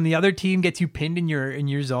 dude. Like when the other team gets you pinned in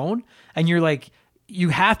your zone and you're like, you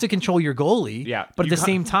have to control your goalie. Yeah, But at you the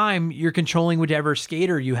same time, you're controlling whichever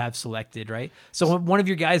skater you have selected, right? So one of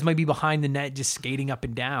your guys might be behind the net just skating up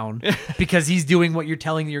and down because he's doing what you're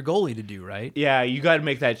telling your goalie to do, right? Yeah, you got to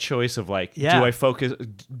make that choice of like, Yeah. do I focus?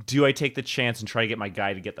 Do I take the chance and try to get my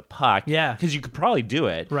guy to get the puck? Yeah. because you could probably do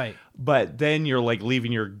it, Right. But then you're like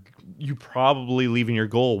you probably leaving your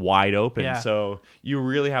goal wide open. Yeah. So you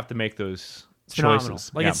really have to make those Phenomenal.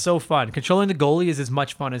 choices. Like Yeah. it's so fun. Controlling the goalie is as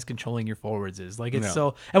much fun as controlling your forwards is. Like it's Yeah.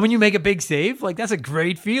 so, and when you make a big save, like that's a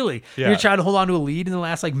great feeling. Yeah. You're trying to hold on to a lead in the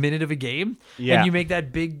last like minute of a game, Yeah. and you make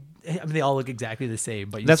that big. I mean, they all look exactly the same,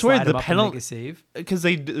 but you That's where slide the them up and penalty- make a save. because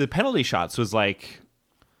the penalty shots was like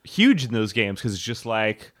huge in those games because it's just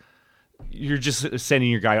like you're just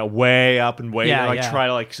sending your guy way up and way Yeah, like yeah. try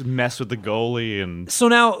to like mess with the goalie and So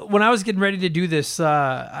now, when I was getting ready to do this,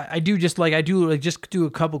 I do just do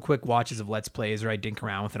a couple quick watches of Let's Plays, or I dink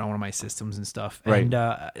around with it on one of my systems and stuff. Right. And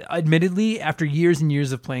admittedly, after years and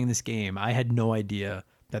years of playing this game, I had no idea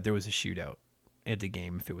that there was a shootout at the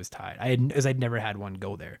game if it was tied. I'd never had one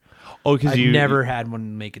go there. because I'd you never had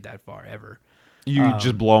one make it that far ever. you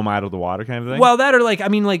just blow them out of the water kind of thing. Well, that or like, I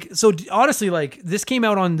mean, like, so honestly, like, this came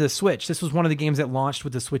out on the Switch. This was one of the games that launched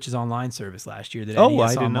with the Switch's online service last year. That Oh, NES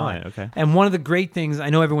I didn't know Online. that. Okay. And one of the great things, I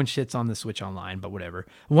know everyone shits on the Switch Online, but whatever.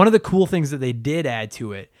 One of the cool things that they did add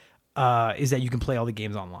to it is that you can play all the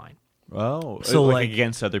games online. Oh, So, like like-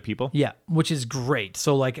 against other people. Yeah, which is great.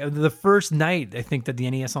 So like the first night, I think that the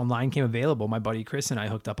NES Online came available, my buddy Chris and I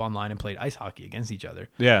hooked up online and played ice hockey against each other.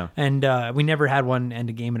 Yeah. And we never had one end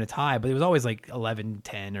a game in a tie, but it was always like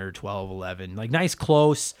 11-10 or 12-11. Like nice,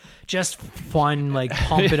 close, just fun, like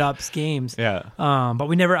pump it up games. Yeah.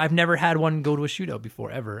 But I've never had one go to a shootout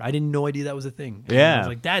before, ever. I didn't no idea that was a thing. And Yeah. I was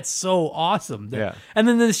like, that's so awesome. Yeah. And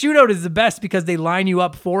then the shootout is the best because they line you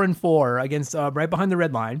up 4-4 against right behind the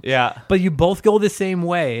red line. Yeah. But you both go the same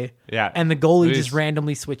way. Yeah. And the goalie It just is-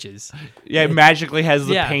 randomly switches. Yeah, it magically has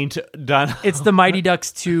the Yeah. paint done. It's the Mighty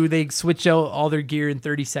Ducks 2. They switch out all their gear in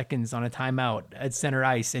 30 seconds on a timeout at center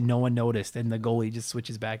ice, and no one noticed, and the goalie just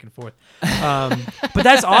switches back and forth. But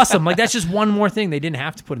that's awesome. Like, that's just one more thing they didn't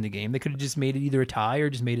have to put in the game. They could have just made it either a tie or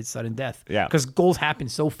just made it sudden death. Yeah. Because goals happen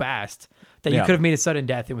so fast that you Yeah. could have made it sudden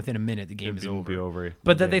death, and within a minute, the game is It will over. be over.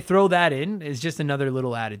 But that they throw that in is just another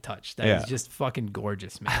little added touch. That is Yeah. just fucking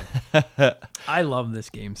gorgeous, man. I love this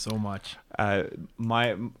game so much.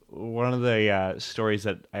 One of the stories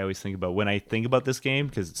that I always think about when I think about this game,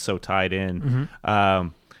 because it's so tied in,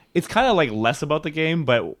 it's kind of like less about the game.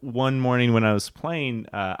 But one morning when I was playing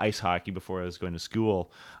ice hockey before I was going to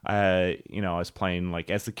school, I was playing like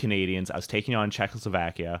as the Canadians. I was taking on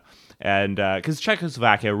Czechoslovakia, and because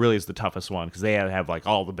Czechoslovakia really is the toughest one because they have like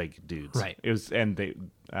all the big dudes. Right. It was, and they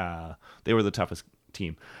were the toughest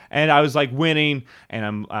team, and I was like winning, and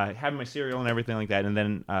I'm having my cereal and everything like that, and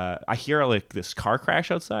then I hear like this car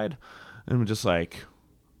crash outside, and I'm just like,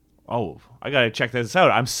 oh, I gotta check this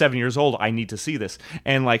out. I'm 7 years old. I need to see this,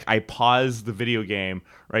 and like I paused the video game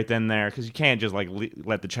right then and there because you can't just like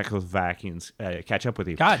let the Czechoslovakians catch up with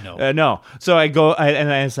you. God, no. No. So I go, and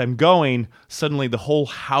as I'm going, suddenly the whole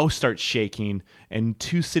house starts shaking, and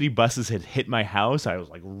 2 city buses had hit my house. I was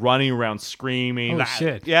like running around screaming. Oh,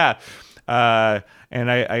 shit. Yeah. And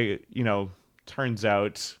I turns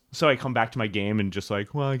out, so I come back to my game and just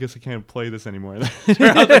like, well, I guess I can't play this anymore.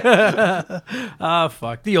 Oh,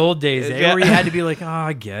 fuck. The old days, Yeah. where you had to be like, oh,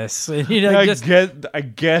 I guess. You know, I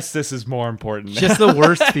guess this is more important. just the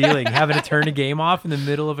worst feeling. Having to turn a game off in the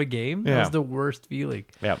middle of a game. That Yeah. was the worst feeling.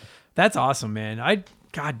 Yeah. That's awesome, man.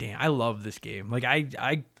 Goddamn, I love this game. Like,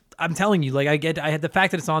 I'm telling you, like, the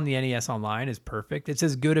fact that it's on the NES Online is perfect. It's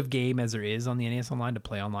as good of game as there is on the NES Online to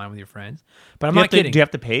play online with your friends. But I'm not kidding. Do you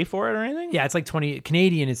have to pay for it or anything? Yeah, it's like 20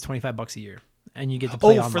 Canadian. It's $25 a year, and you get to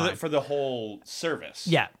play online. for the whole service.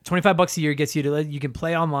 Yeah, $25 a year gets you you can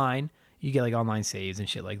play online. You get like online saves and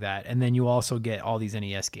shit like that, and then you also get all these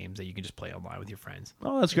NES games that you can just play online with your friends.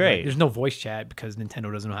 Oh, that's great. There's no voice chat because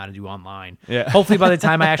Nintendo doesn't know how to do online. Yeah. Hopefully, by the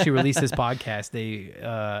time I actually release this podcast,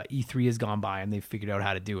 E3 has gone by and they've figured out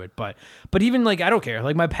how to do it. But even like I don't care.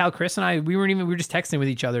 Like my pal Chris and I, we were just texting with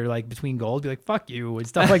each other like between goals, be like "fuck you" and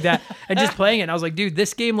stuff like that, and just playing it. And I was like, dude,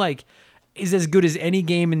 this game like is as good as any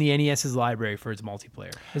game in the NES's library for its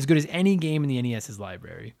multiplayer. As good as any game in the NES's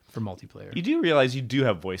library for multiplayer. You do realize you do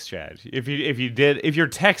have voice chat. If you're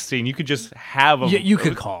texting, you could just have a You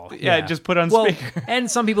could call. Yeah, just put on speaker. And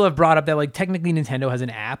some people have brought up that like technically Nintendo has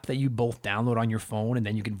an app that you both download on your phone and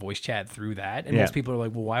then you can voice chat through that. And Yeah. most people are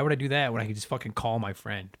like, well, why would I do that when I can just fucking call my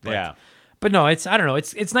friend? But, Yeah. But no, I don't know.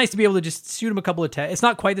 It's nice to be able to just shoot him a couple of texts. It's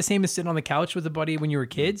not quite the same as sitting on the couch with a buddy when you were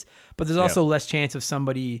kids, but there's also less chance of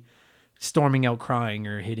somebody storming out crying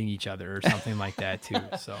or hitting each other or something like that too.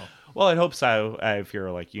 So. Well, I hope so. If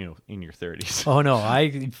you're like in your 30s. Oh no,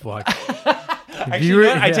 fuck. Actually,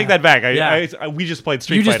 I take that back. We just played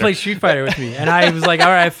Street Fighter. You just played Street Fighter with me, and I was like, all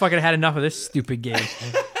right, I fucking had enough of this stupid game.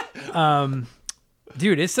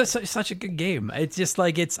 Dude, it's such a good game. It's just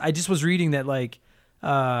like I just was reading that like.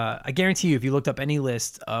 I guarantee you, if you looked up any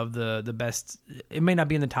list of the best, it may not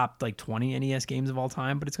be in the top like 20 NES games of all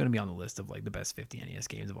time, but it's going to be on the list of like the best 50 NES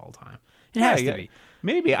games of all time. It has to be.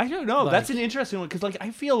 Maybe. I don't know. That's an interesting one because like I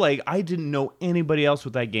feel like I didn't know anybody else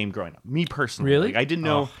with that game growing up. Me personally. Really? Like, I didn't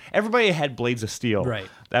know. Everybody had Blades of Steel. Right.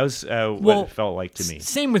 That was what it felt like to me.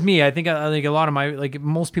 Same with me. I think a lot of my, like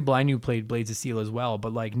most people I knew played Blades of Steel as well.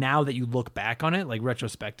 But like now that you look back on it, like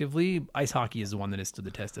retrospectively, Ice Hockey is the one that has stood the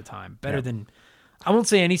test of time. Better than... I won't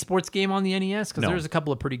say any sports game on the NES because there's a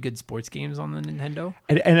couple of pretty good sports games on the Nintendo.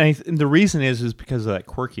 And the reason is because of that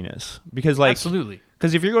quirkiness. Because like absolutely.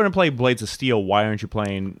 Because if you're going to play Blades of Steel, why aren't you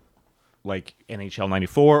playing like NHL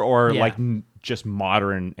 94 or like just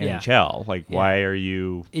modern NHL? Like why are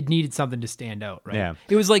you? It needed something to stand out, right? Yeah.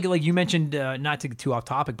 It was like you mentioned, not to get too off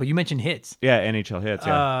topic, but you mentioned Hits. Yeah, NHL Hits.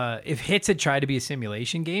 Yeah. If Hits had tried to be a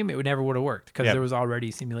simulation game, it never would have worked because there was already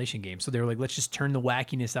a simulation game. So they were like, let's just turn the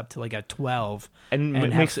wackiness up to like a 12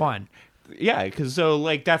 and have fun. Yeah, because so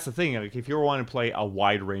like that's the thing. Like if you want to play a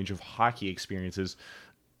wide range of hockey experiences,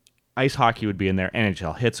 Ice Hockey would be in there.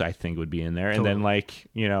 NHL Hits, I think, would be in there, and then like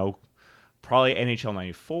probably NHL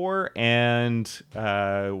 94 and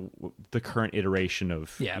the current iteration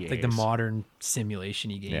of EA's. Like the modern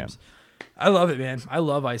simulation-y games. Yeah. I love it, man. I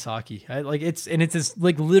love Ice Hockey. It's as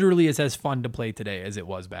like literally it's as fun to play today as it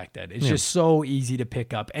was back then. It's just so easy to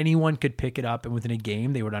pick up. Anyone could pick it up, and within a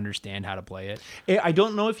game, they would understand how to play it. I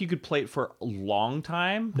don't know if you could play it for a long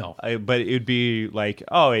time. No, but it would be like,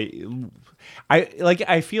 I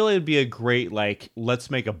feel it would be a great like let's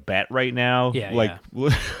make a bet right now. Yeah,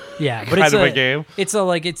 but it's a game. It's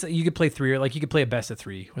you could play three, or like you could play a best of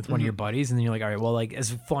three with one of your buddies, and then you're like, all right, well, like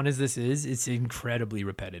as fun as this is, it's incredibly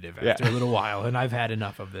repetitive after a little while, and I've had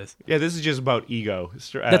enough of this. Yeah, this is just about ego.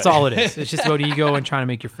 That's all it is. It's just about ego and trying to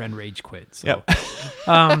make your friend rage quit. So,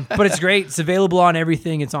 but it's great. It's available on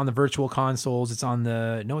everything. It's on the virtual consoles. It's on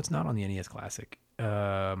the it's not on the NES Classic.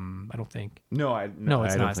 I don't think. No, it's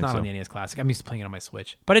not. It's not on the NES Classic. I'm used to playing it on my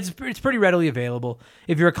Switch, but it's pretty readily available.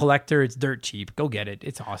 If you're a collector, it's dirt cheap. Go get it.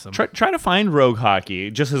 It's awesome. Try to find Rogue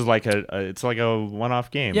Hockey just as like it's like a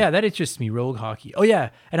one-off game. Yeah, that interests me. Rogue Hockey. Oh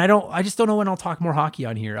yeah, and I just don't know when I'll talk more hockey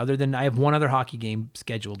on here. Other than I have one other hockey game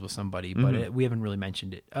scheduled with somebody, but we haven't really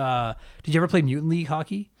mentioned it. Did you ever play Mutant League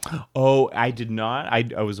Hockey? Oh, I did not.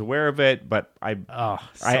 I was aware of it, but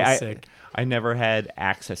sick. I never had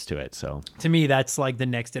access to it, so to me, that's like the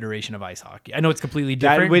next iteration of Ice Hockey. I know it's completely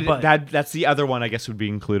different, but that's the other one I guess would be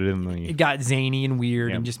included in the. It got zany and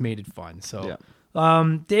weird and just made it fun. So,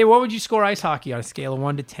 Dave, what would you score Ice Hockey on a scale of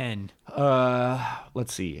 1 to 10?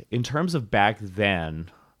 Let's see. In terms of back then,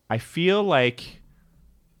 I feel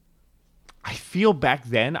back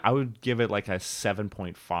then I would give it like a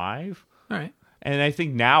 7.5. All right, and I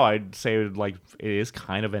think now I'd say it is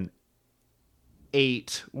kind of an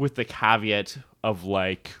 8 with the caveat of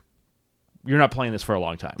like you're not playing this for a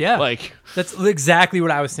long time. Yeah, like that's exactly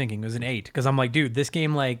what I was thinking. It was an 8 because I'm like, dude, this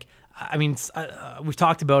game like I mean we've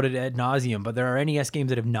talked about it ad nauseum, but there are NES games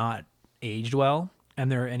that have not aged well,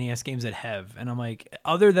 and there are NES games that have, and I'm like,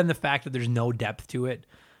 other than the fact that there's no depth to it.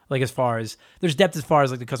 Like as far as there's depth as far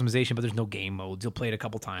as like the customization, but there's no game modes. You'll play it a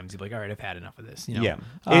couple times. You'll be like, all right, I've had enough of this. Yeah,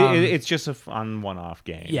 it's just a fun one-off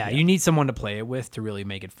game. Yeah, you need someone to play it with to really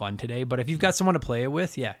make it fun today. But if you've got someone to play it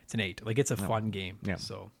with, it's an 8. Like it's a fun game. Yeah.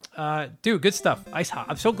 So, dude, good stuff.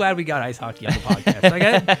 I'm so glad we got Ice Hockey on the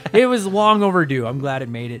podcast. It was long overdue. I'm glad it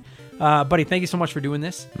made it, buddy. Thank you so much for doing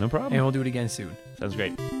this. No problem. And we'll do it again soon. Sounds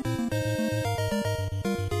great.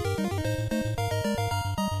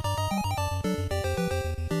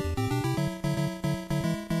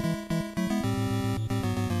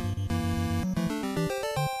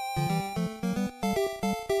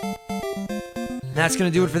 That's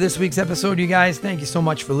going to do it for this week's episode, you guys. Thank you so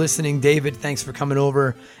much for listening. David, thanks for coming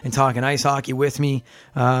over and talking Ice Hockey with me.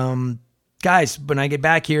 Guys, when I get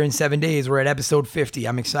back here in 7 days, we're at episode 50.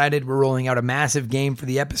 I'm excited. We're rolling out a massive game for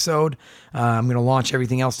the episode. I'm going to launch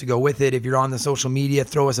everything else to go with it. If you're on the social media,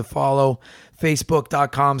 throw us a follow.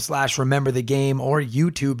 Facebook.com/rememberthegame or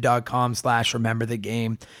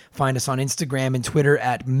YouTube.com/rememberthegame. Find us on Instagram and Twitter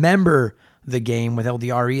at the game with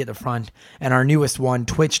LDRE at the front, and our newest one,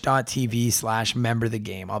 twitch.tv/member the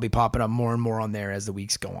game. I'll be popping up more and more on there as the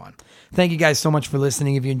weeks go on. Thank you guys so much for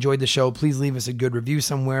listening. If you enjoyed the show, please leave us a good review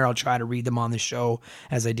somewhere. I'll try to read them on the show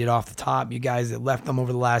as I did off the top. You guys that left them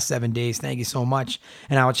over the last 7 days, thank you so much.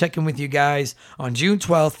 And I will check in with you guys on June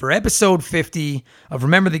 12th for episode 50 of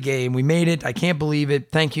Remember the Game. We made it. I can't believe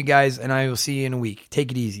it. Thank you guys, and I will see you in a week.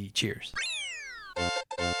 Take it easy. Cheers.